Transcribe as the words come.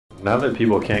Now that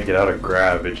people can't get out of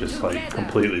grab, it just like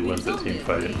completely wins the team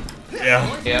fight.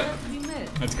 Yeah. Yep.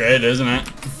 That's great, isn't it?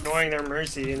 Annoying their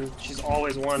Mercy, and she's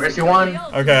always one. Mercy one.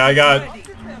 Okay, I got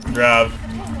grab.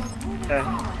 Okay.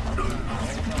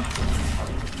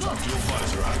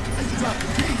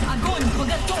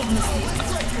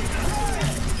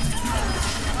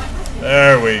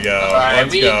 There we go. Alright,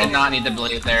 Let's we go. did not need to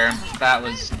bleed there. That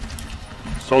was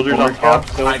Soldiers on top.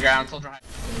 high ground. Soldier high.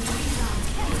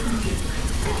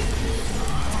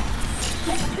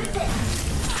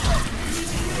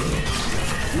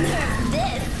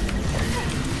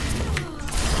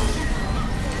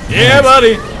 Yeah,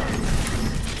 buddy.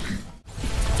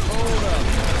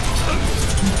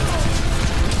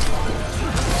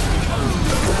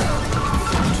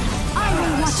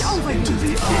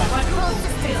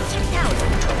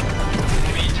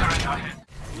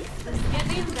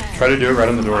 Try to do it right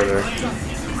on the door there.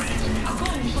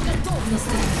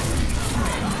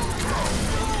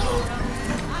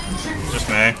 Just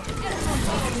me.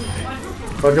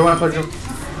 Soldier one, soldier.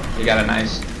 You got it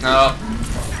nice. No.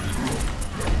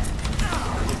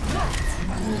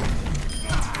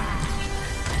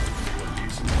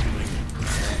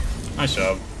 Nice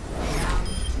job.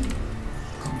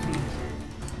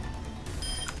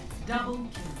 Double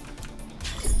kill.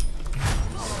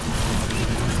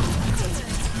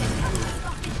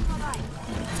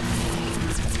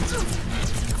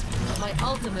 My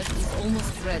ultimate is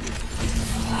almost ready.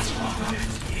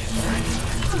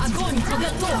 Огонь по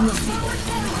готовности.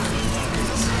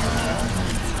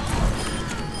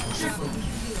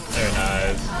 Very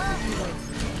nice.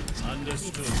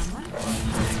 Understood.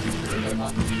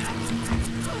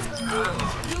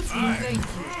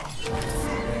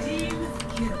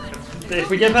 If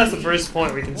we get past the first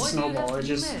point, we can snowball. I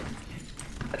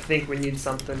think we need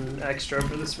something extra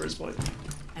for this first point.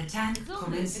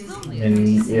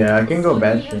 And yeah, I can go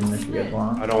Bastion if you guys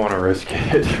want. I don't want to risk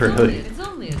it, really. It's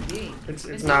only a game.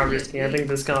 It's not risky. I think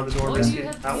this comp is more risky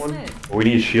than that one. We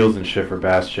need shields and shit for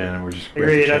Bastion, and we have to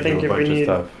Agreed. change I think a if we bunch of need,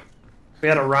 stuff. we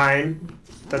had a Rhine.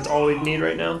 That's all we need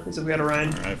right now. Is if we had a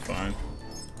Rhine. Alright, fine.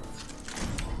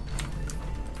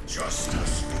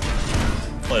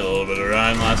 Played a little bit of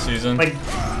Ryan last season. Like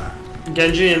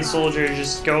Genji and Soldier,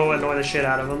 just go annoy the shit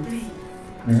out of them.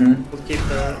 We'll keep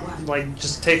the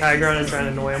just take high ground and try and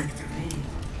annoy them.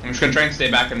 I'm just gonna try and stay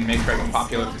back and make sure I can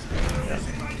popular. Yeah.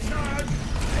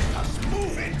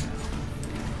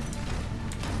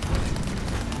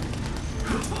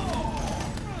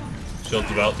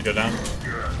 Shield's about to go down.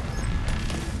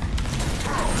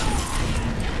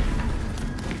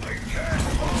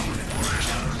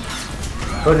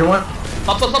 Soldier one.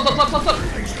 Up.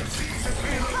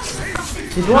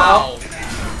 He's Wow.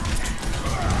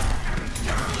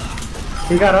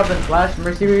 He got up and flashed.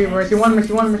 Mercy one,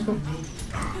 Mercy one.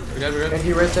 We're good.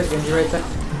 Genji right side, Genji right side.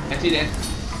 Anti-Dan.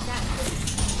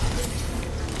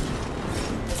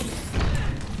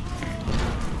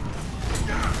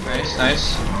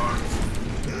 Nice.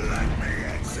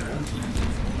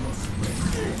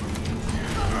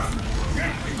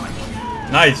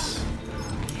 Nice.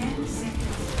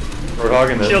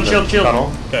 Roadhog in the Shield.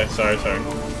 tunnel. Okay, sorry.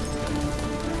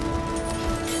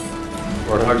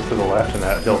 Roadhog's to the left in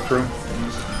that hill crew.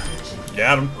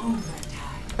 Got him.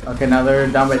 Okay, now they're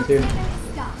down by 2.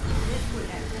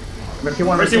 Mercy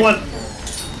one. Mercy one.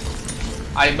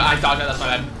 I dodged that. That's my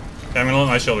bad. Okay, I'm gonna let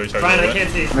my shield recharge a Ryan, I little bit.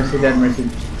 can't see. Mercy dead, Mercy.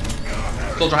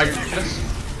 Soldier high ground.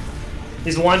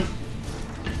 He's one.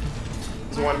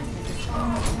 He's one.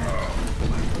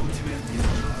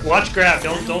 Watch grab.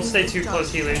 Don't stay too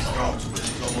close, healers. I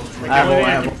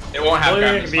have one. They won't have Only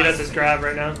grab way this to beat us fight. is grab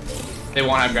right now. They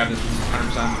won't have grab this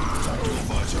 100%.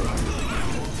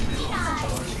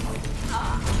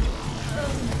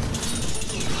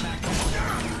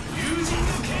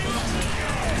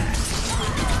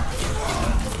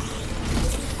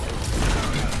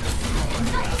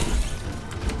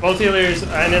 Both healers,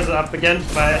 Ina's up again,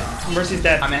 but Mercy's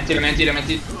dead. I'm anti.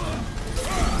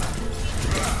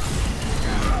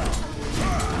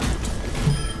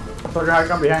 Soldier high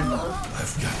come behind.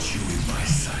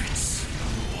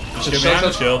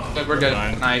 Shield. We're good.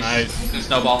 Fine. Nice. Good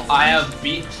snowball. I have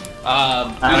beat.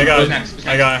 I who's next?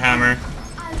 got a hammer.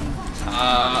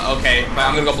 Okay, but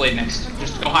I'm gonna go blade next.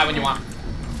 Just go high when you want.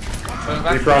 Reaper on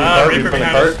the cart. Reaper Reaper on the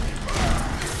behind cart.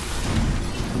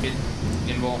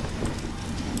 In goal.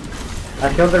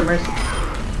 I killed their Mercy.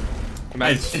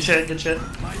 Nice. Good shit.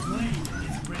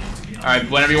 Alright,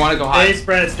 whenever you want to go high. Stay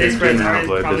spread. He's doing the Arya's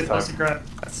outblade probably this close to time. grab.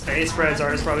 Stay spreads.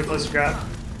 Arya's probably close to grab.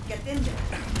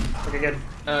 Okay, good.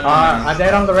 I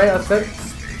died on the right, that's it.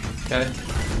 Okay.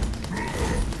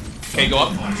 Okay, go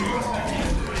up.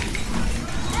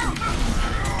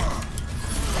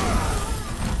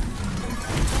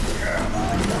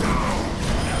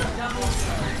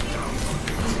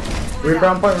 Reaper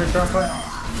on point, Reaper on point.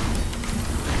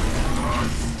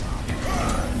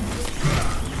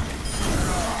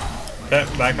 Okay,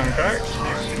 back on cart.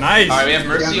 Nice! Alright, we have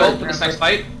Mercy ult for this next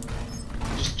fight.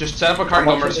 Just set up a card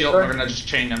and go Mercy ult, we're gonna just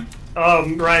chain them.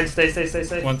 Ryan, stay.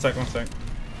 1 sec, 1 sec.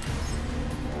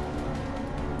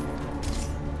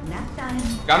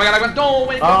 Got him. Don't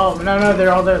wait. Oh, no,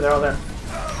 they're all there,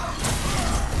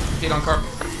 Feed on cart.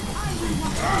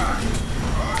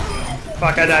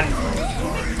 Fuck, I died.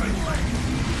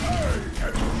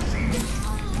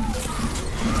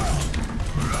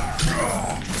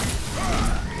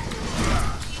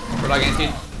 We're like anti.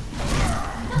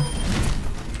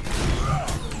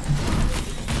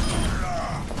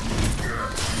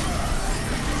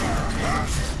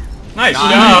 Nice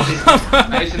job!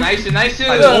 Nice.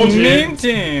 I told you. Meme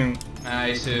team!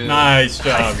 Nice. Nice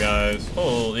job, guys.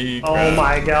 Holy crap. Oh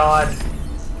my god.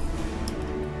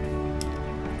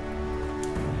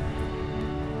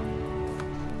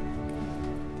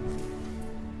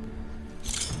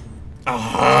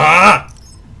 Ah!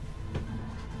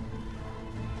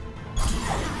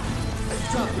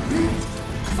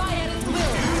 Fire at will.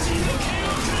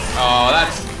 Oh,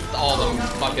 that's all the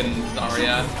fucking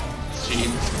Zarya.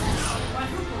 Cheap.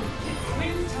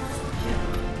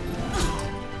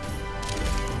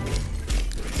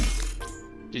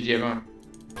 GG everyone.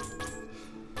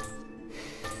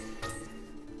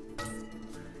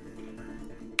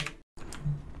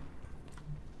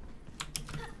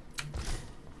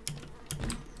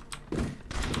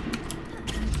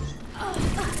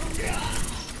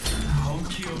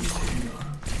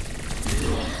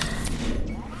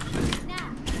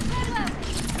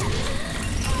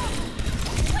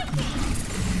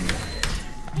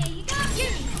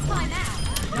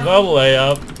 The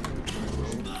layup.